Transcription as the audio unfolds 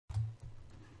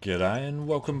G'day and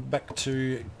welcome back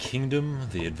to Kingdom,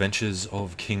 the adventures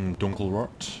of King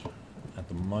Dunkelrot. At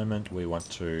the moment we want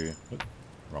to... Oop,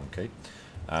 wrong key.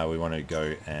 We want to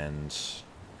go and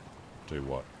do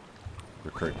what?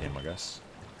 Recruit him, I guess.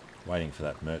 Waiting for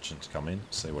that merchant to come in,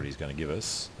 see what he's going to give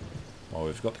us. While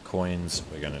we've got the coins,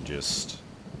 we're going to just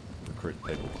recruit the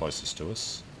people closest to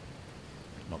us.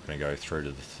 Not going to go through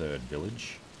to the third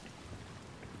village.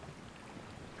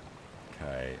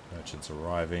 Okay, merchant's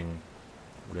arriving.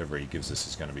 Whatever he gives us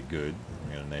is going to be good.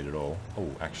 We're going to need it all. Oh,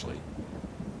 actually,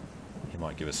 he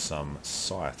might give us some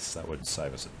scythes. That would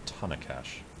save us a ton of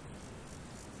cash.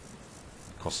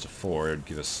 Cost of 4, it would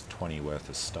give us 20 worth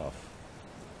of stuff.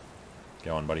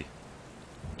 Go on, buddy.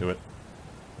 Do it.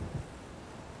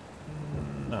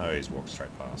 No, he's walked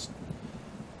straight past.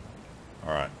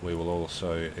 Alright, we will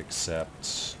also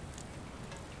accept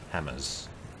hammers.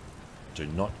 Do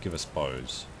not give us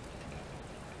bows.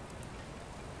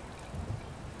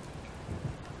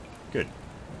 Good.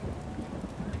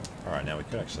 Alright, now we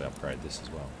could actually upgrade this as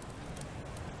well.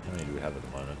 How many do we have at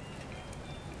the moment?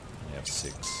 We have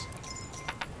 6.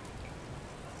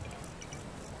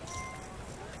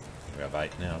 We have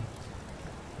 8 now.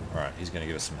 Alright, he's going to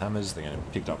give us some hammers. They're going to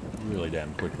be picked up really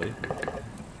damn quickly.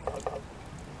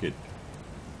 Good.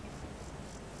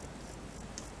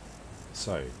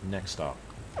 So, next up,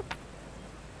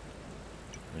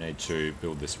 we need to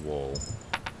build this wall.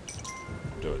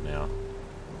 Do it now.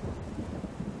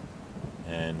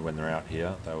 And when they're out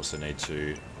here, they also need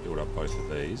to build up both of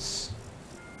these.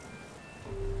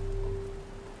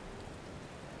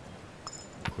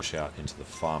 Push out into the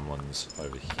farmlands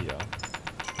over here.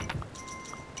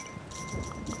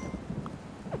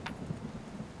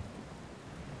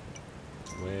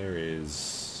 Where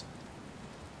is...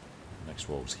 Next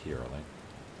wall's here, I think.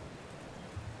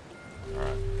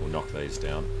 Alright, we'll knock these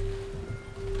down.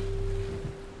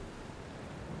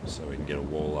 So we can get a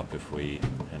wall up if we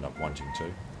end up wanting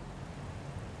to.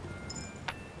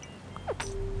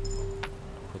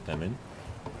 Put them in.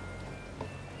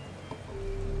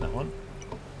 And that one.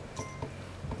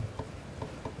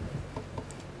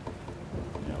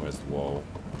 Now where's the wall?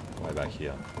 Way back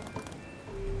here.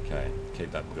 Okay,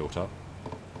 keep that built up.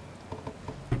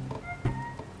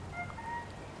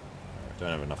 Don't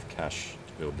have enough cash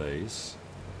to build these.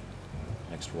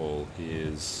 Next wall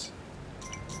is...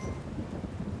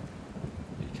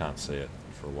 Can't see it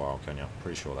for a while, can you?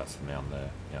 Pretty sure that's the mound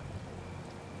there. Yeah.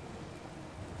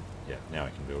 Yeah, now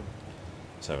we can build.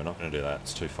 So we're not going to do that.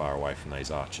 It's too far away from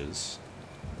these archers.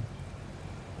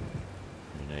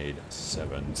 We need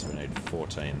 7, so we need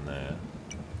 14 there.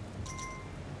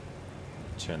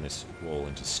 Turn this wall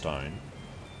into stone.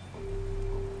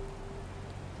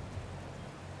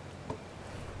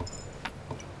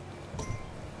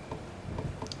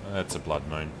 That's a blood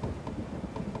moon.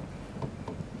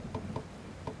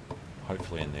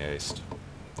 Hopefully in the east.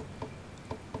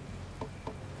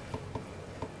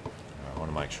 I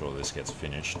want to make sure this gets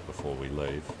finished before we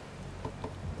leave.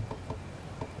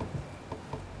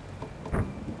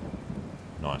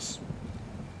 Nice.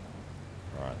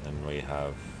 Alright, then we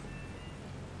have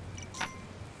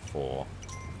 4.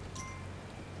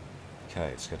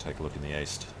 Okay, let's go take a look in the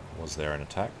east. Was there an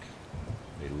attack?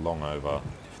 Be long over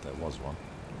if there was one.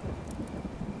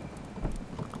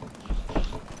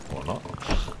 Or not.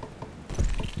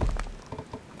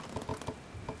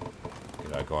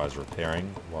 Our guys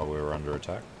repairing while we were under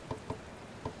attack.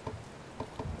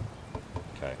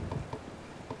 Okay.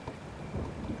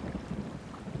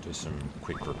 Do some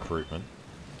quick recruitment.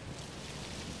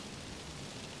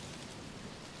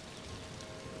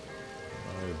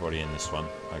 Everybody in this one.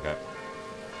 Okay.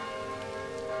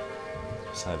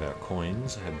 Save our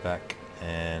coins, head back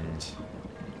and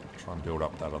try and build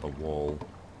up that other wall.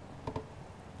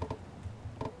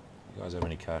 You guys have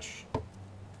any cash?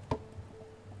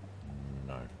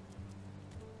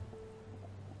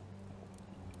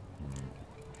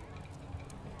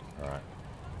 Alright,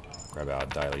 grab our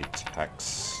daily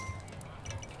tax.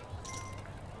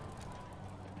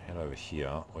 Head over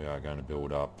here. We are going to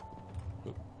build up...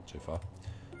 Oop, too far.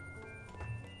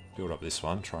 Build up this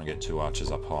one. Try and get 2 archers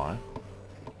up high.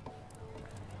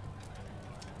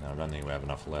 Now I don't think we have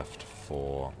enough left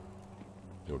for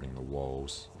building the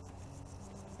walls.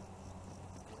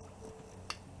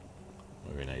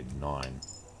 We need 9.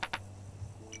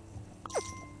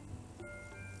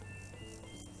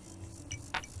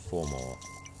 Four more.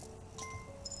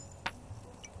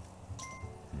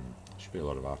 Should be a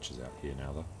lot of archers out here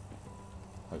now though.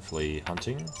 Hopefully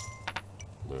hunting.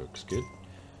 Looks good.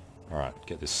 Alright,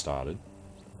 get this started.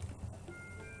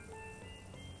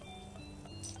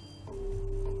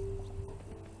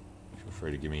 Feel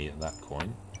free to give me that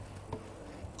coin.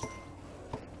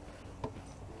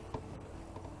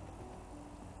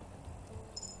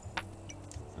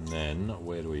 then,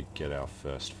 where do we get our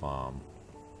first farm?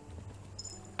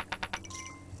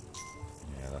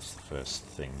 Yeah, that's the first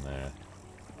thing there.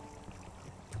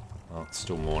 Well, it's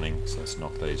still morning, so let's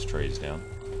knock these trees down.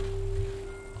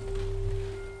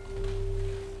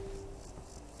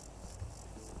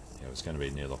 Yeah, it was going to be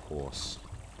near the horse.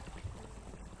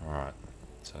 Alright,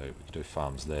 so we can do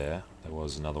farms there. There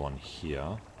was another one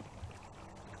here,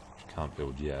 which can't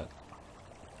build yet.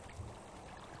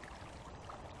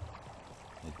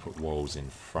 Need to put walls in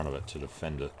front of it to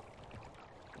defend it.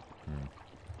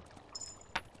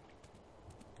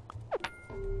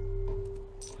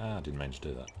 Ah, didn't mean to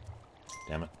do that.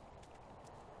 Damn it.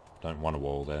 Don't want a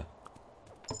wall there.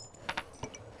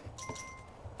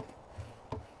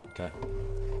 Okay.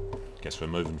 Guess we're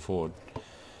moving forward.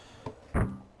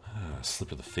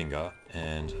 Slip of the finger,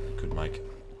 and it could make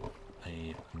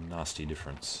a nasty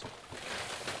difference.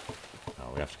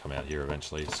 Oh, we have to come out here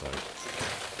eventually, so...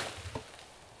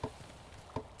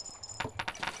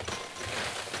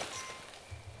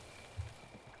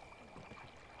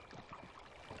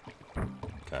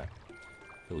 Okay.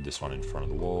 Build this one in front of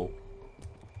the wall.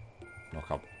 Knock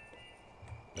up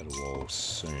better wall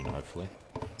soon, hopefully.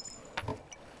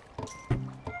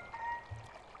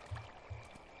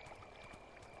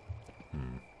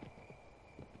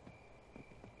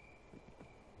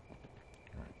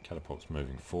 Catapult's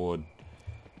moving forward.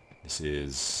 This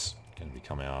is going to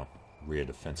become our rear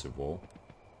defensive wall.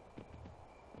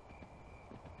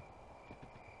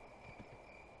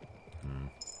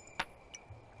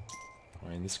 I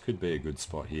mean, this could be a good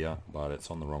spot here, but it's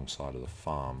on the wrong side of the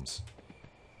farms.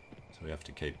 So we have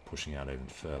to keep pushing out even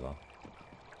further.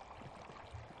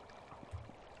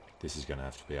 This is going to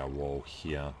have to be our wall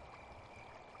here.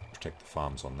 Protect the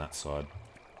farms on that side.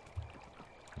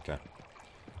 Okay.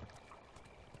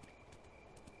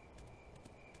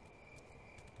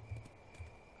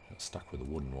 Stuck with a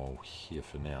wooden wall here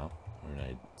for now. We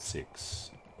need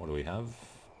 6. What do we have?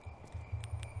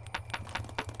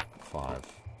 5.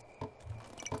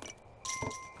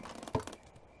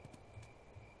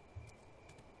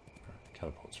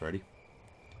 Catapult's ready.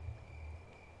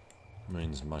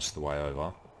 Moon's most of the way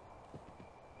over.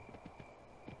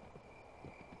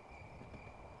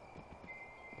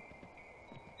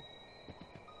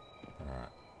 Alright.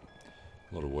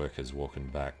 A lot of workers walking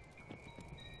back.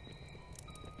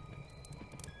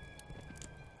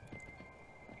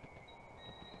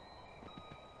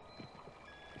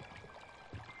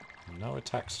 No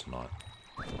attacks tonight.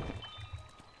 Oh,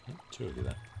 2 of you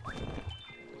there.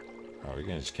 Alright, we're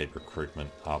going to just keep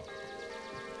recruitment up.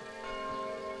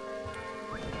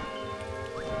 Right,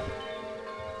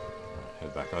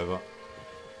 head back over.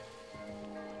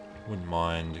 Wouldn't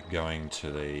mind going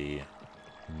to the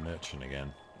merchant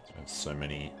again. There's so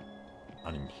many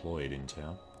unemployed in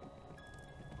town.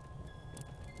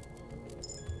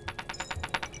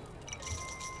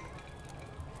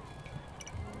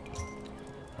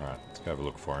 Alright, let's go have a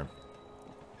look for him.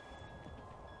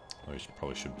 We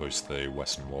probably should boost the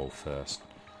western wall first.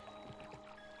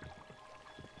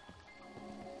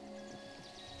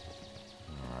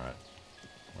 Alright,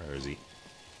 where is he?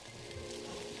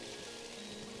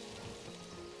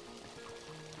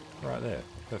 Right there,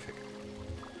 perfect.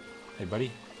 Hey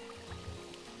buddy.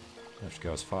 Don't have to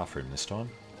go as far for him this time.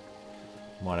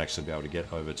 Might actually be able to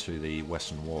get over to the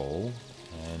western wall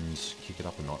and kick it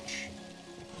up a notch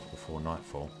before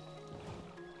nightfall.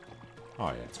 Oh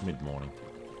yeah, it's mid-morning.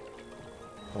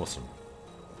 Awesome.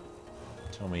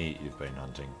 Tell me you've been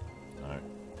hunting. No.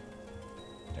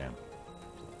 Damn.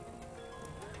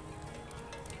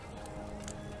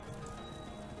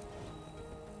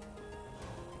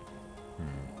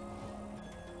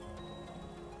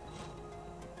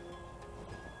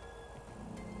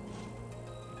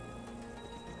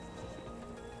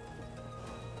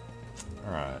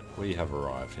 Alright, we have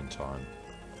arrived in time.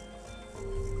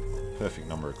 Perfect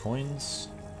number of coins.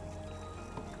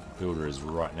 Builder is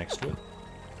right next to it.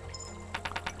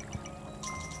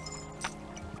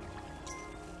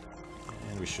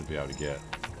 And we should be able to get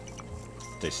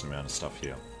a decent amount of stuff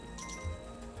here.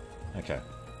 Okay.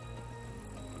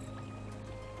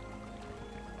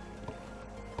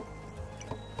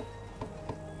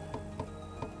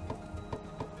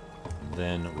 And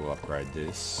then we'll upgrade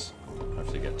this.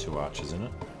 Hopefully get 2 archers in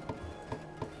it.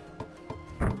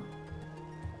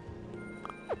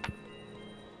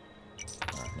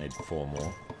 Alright, need 4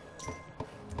 more.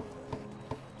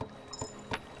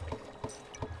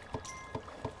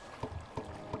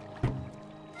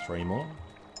 Three more.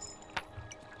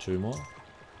 2 more.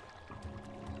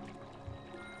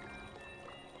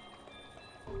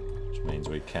 Which means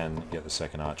we can get the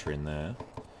second archer in there.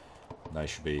 They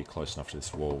should be close enough to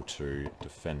this wall to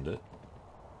defend it.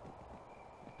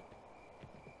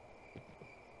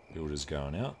 Builders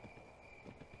going out.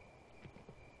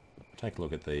 Take a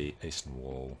look at the eastern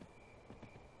wall.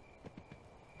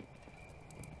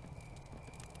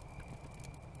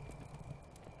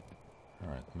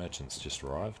 Alright, merchants just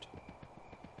arrived.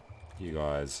 You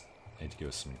guys need to give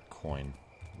us some coin.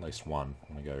 At least one.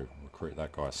 I'm going to go recruit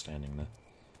that guy standing there.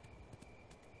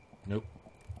 Nope.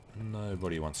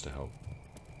 Nobody wants to help.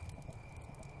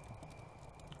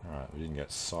 Alright, we didn't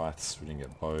get scythes, we didn't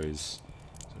get bows,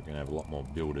 so we're going to have a lot more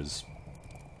builders.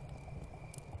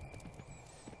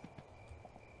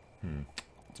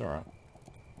 It's alright.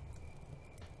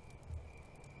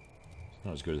 It's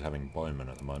not as good as having bowmen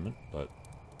at the moment, but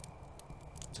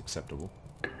it's acceptable.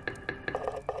 A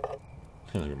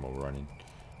little bit more running.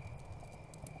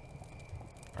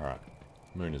 Alright,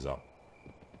 moon is up.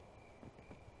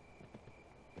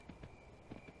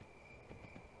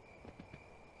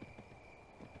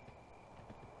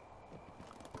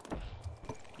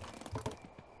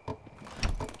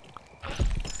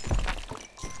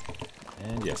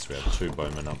 And yes, we have 2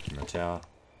 bowmen up in the tower.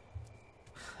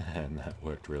 And that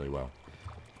worked really well.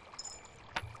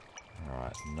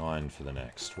 Alright, 9 for the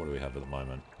next. What do we have at the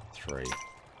moment? 3.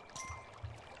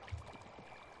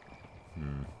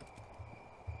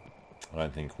 I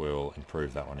don't think we'll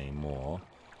improve that one anymore.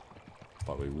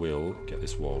 But we will get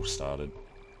this wall started.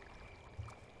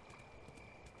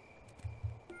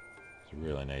 So we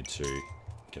really need to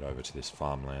get over to this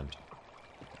farmland.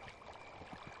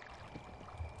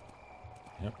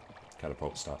 Yep,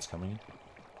 catapult starts coming in.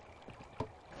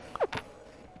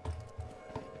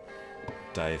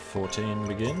 Day 14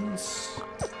 begins.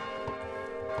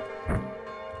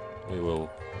 We will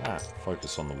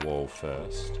focus on the wall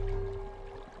first.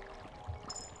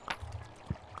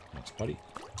 Thanks, buddy.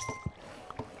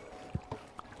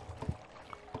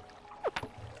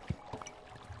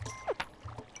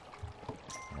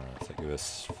 Alright, so give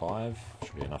us 5.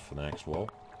 Should be enough for the next wall.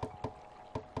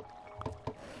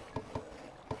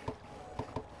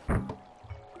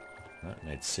 That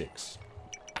needs 6.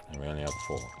 And we only have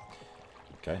 4.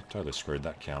 Okay, totally screwed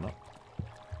that count up.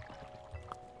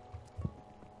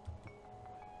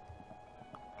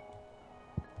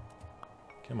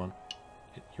 Come on,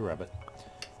 hit your rabbit.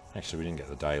 Actually, we didn't get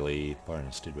the daily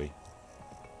bonus, did we?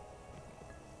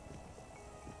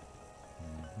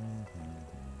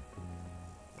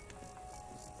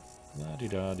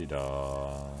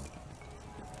 La-di-da-di-da.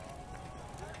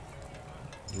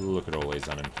 Look at all these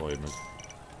unemployment.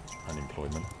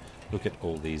 Look at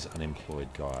all these unemployed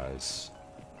guys.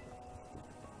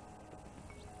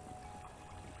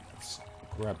 Let's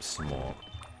grab some more.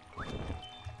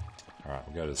 Alright,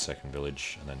 we'll go to the second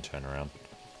village and then turn around.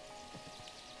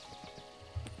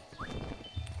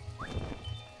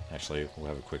 Actually, we'll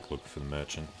have a quick look for the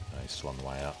merchant. No, he's still on the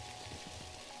way out.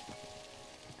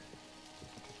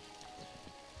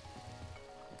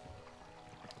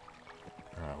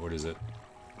 Alright, what is it?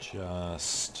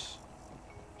 Just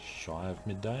shy of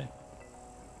midday?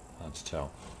 Hard to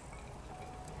tell.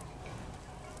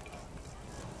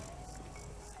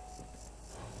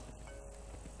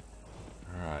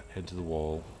 Alright, head to the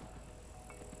wall.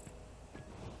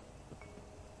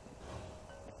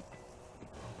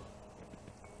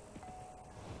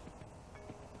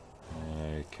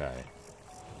 Okay.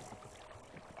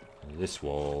 This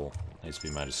wall needs to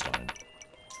be made of stone.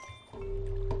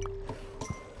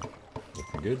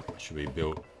 Looking good. Should be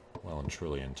built well and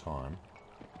truly in time.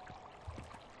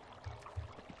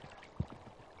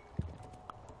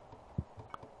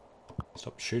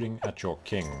 Stop shooting at your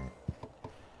king.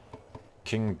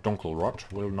 King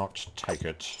Dunkelrot will not take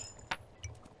it.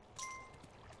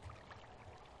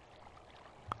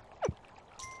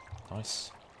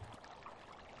 Nice.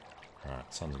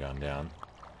 Alright, sun's going down.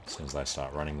 As soon as they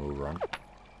start running, we'll run.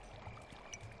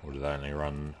 Or do they only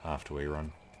run after we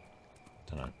run?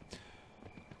 Don't know.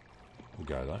 We'll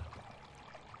go though.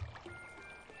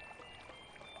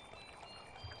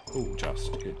 Ooh,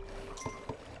 just good.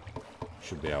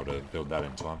 Should be able to build that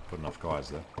in time. Put enough guys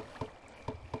there.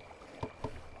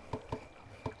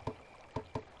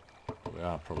 We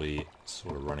are probably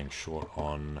sort of running short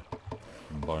on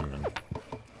bowmen.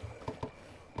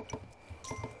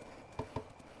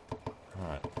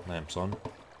 Alright, lamps on.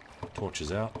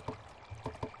 Torches out.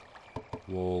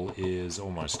 Wall is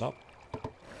almost up.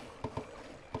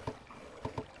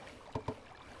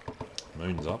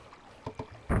 Moon's up.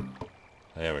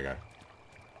 There we go.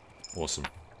 Awesome.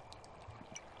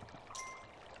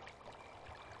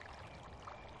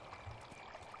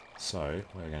 So,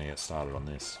 we're going to get started on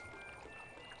this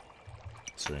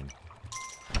soon.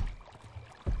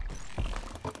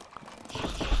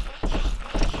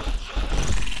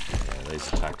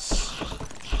 his attacks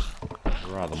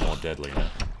are rather more deadly now.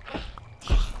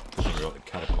 I think we got the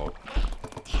catapult.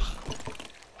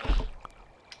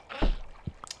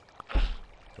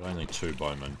 But only 2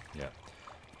 bowmen, yeah.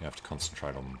 You have to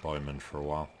concentrate on bowmen for a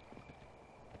while.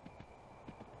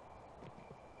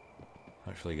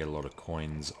 Hopefully get a lot of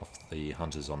coins off the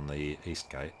hunters on the east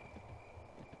gate.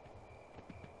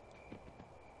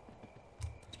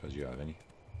 I suppose you have any.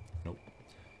 Nope.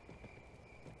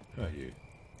 Who are you?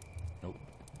 Nope.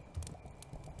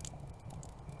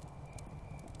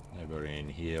 Nobody in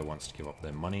here wants to give up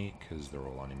their money because they're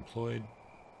all unemployed.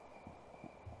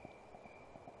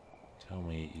 Tell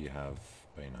me you have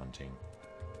been hunting.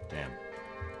 Damn.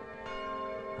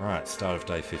 Alright, start of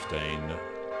day 15.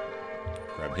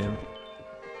 Grab him.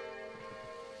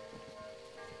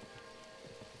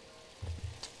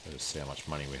 Let's see how much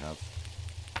money we have.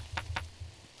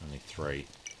 Only 3.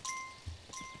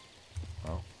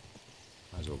 Well,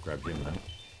 might as well grab him then.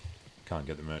 Can't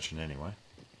get the merchant anyway.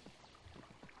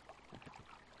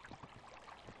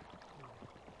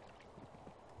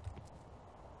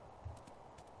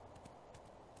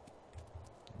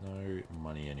 No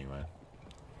money anyway.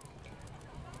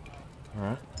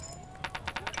 Alright.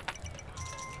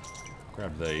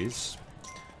 Grab these.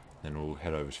 Then we'll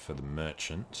head over for the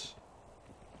merchant.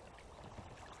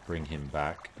 Bring him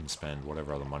back and spend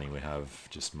whatever other money we have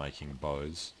just making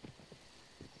bows.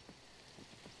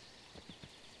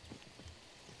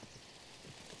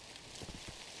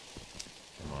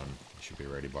 Come on, he should be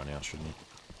ready by now, shouldn't he?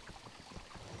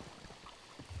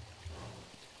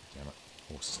 Damn it,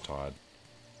 horse is tired.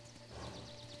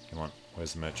 Come on,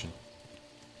 where's the merchant?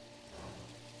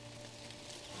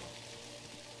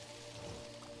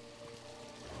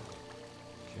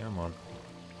 Come on.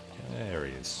 There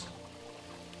he is.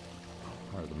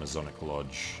 Right at the Masonic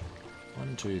Lodge.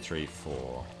 1, 2, 3, 4.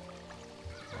 Alright.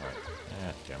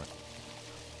 Ah, damn it.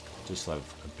 Just have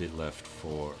a bit left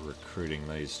for recruiting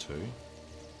these 2.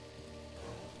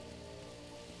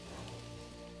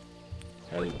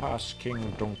 Help us,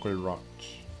 King Dunkelrot.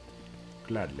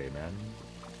 Gladly, man.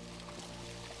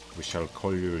 We shall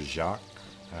call you Jacques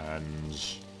and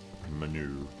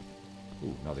Manu.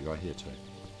 Ooh, another guy here too.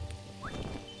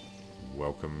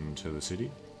 Welcome to the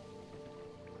city.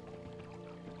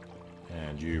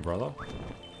 And you, brother.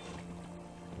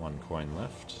 1 coin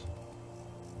left.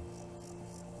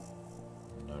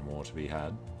 No more to be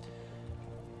had.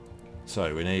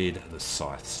 So we need the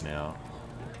scythes now.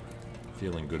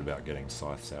 Feeling good about getting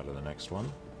scythes out of the next one.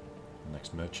 The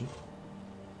next merchant.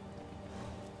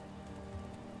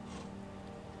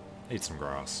 Eat some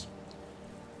grass.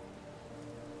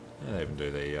 And they even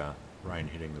do the rain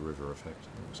hitting the river effect.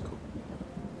 That was cool.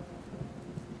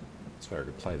 It's very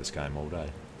good. Play this game all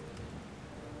day.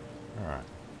 Alright.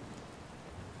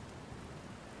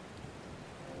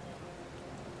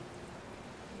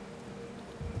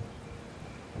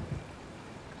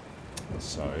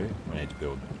 So, we need to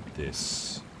build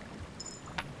this.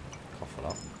 Cough it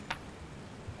up.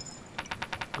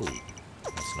 Ooh,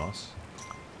 that's nice.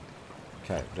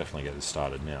 Okay, we'll definitely get this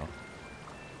started now.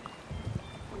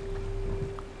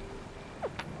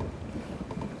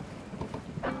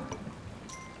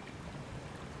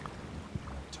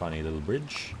 Tiny little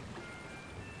bridge.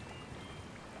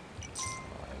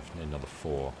 5, need another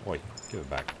 4. Wait, give it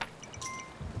back.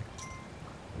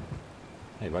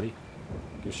 Hey buddy,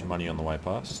 give us your money on the way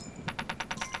past.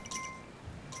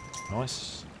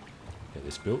 Nice. Get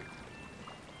this built.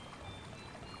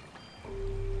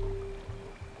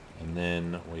 And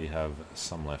then we have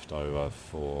some left over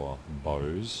for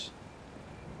bows.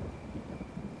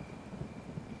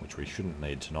 Which we shouldn't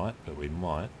need tonight, but we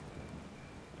might.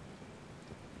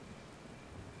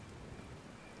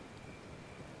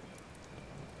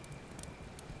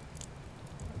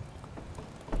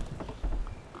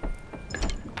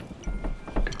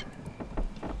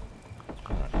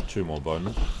 Alright, 2 more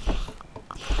bowmen.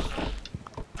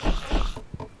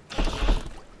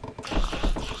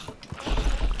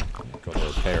 Got the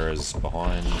repairers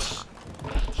behind.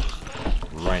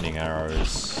 Raining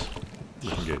arrows.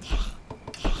 Looking good.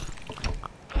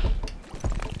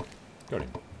 Got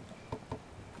him.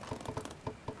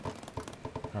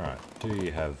 Alright, do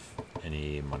you have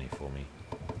any money for me?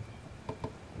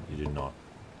 You did not.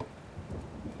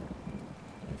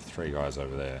 I have 3 guys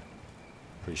over there.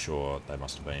 Pretty sure they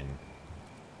must have been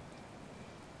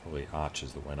probably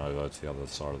archers that went over to the other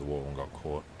side of the wall and got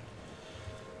caught.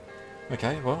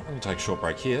 Okay, well, I'm going to take a short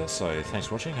break here, so thanks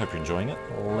for watching, hope you're enjoying it.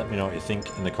 Let me know what you think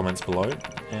in the comments below,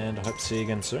 and I hope to see you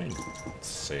again soon.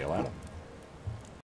 See you later.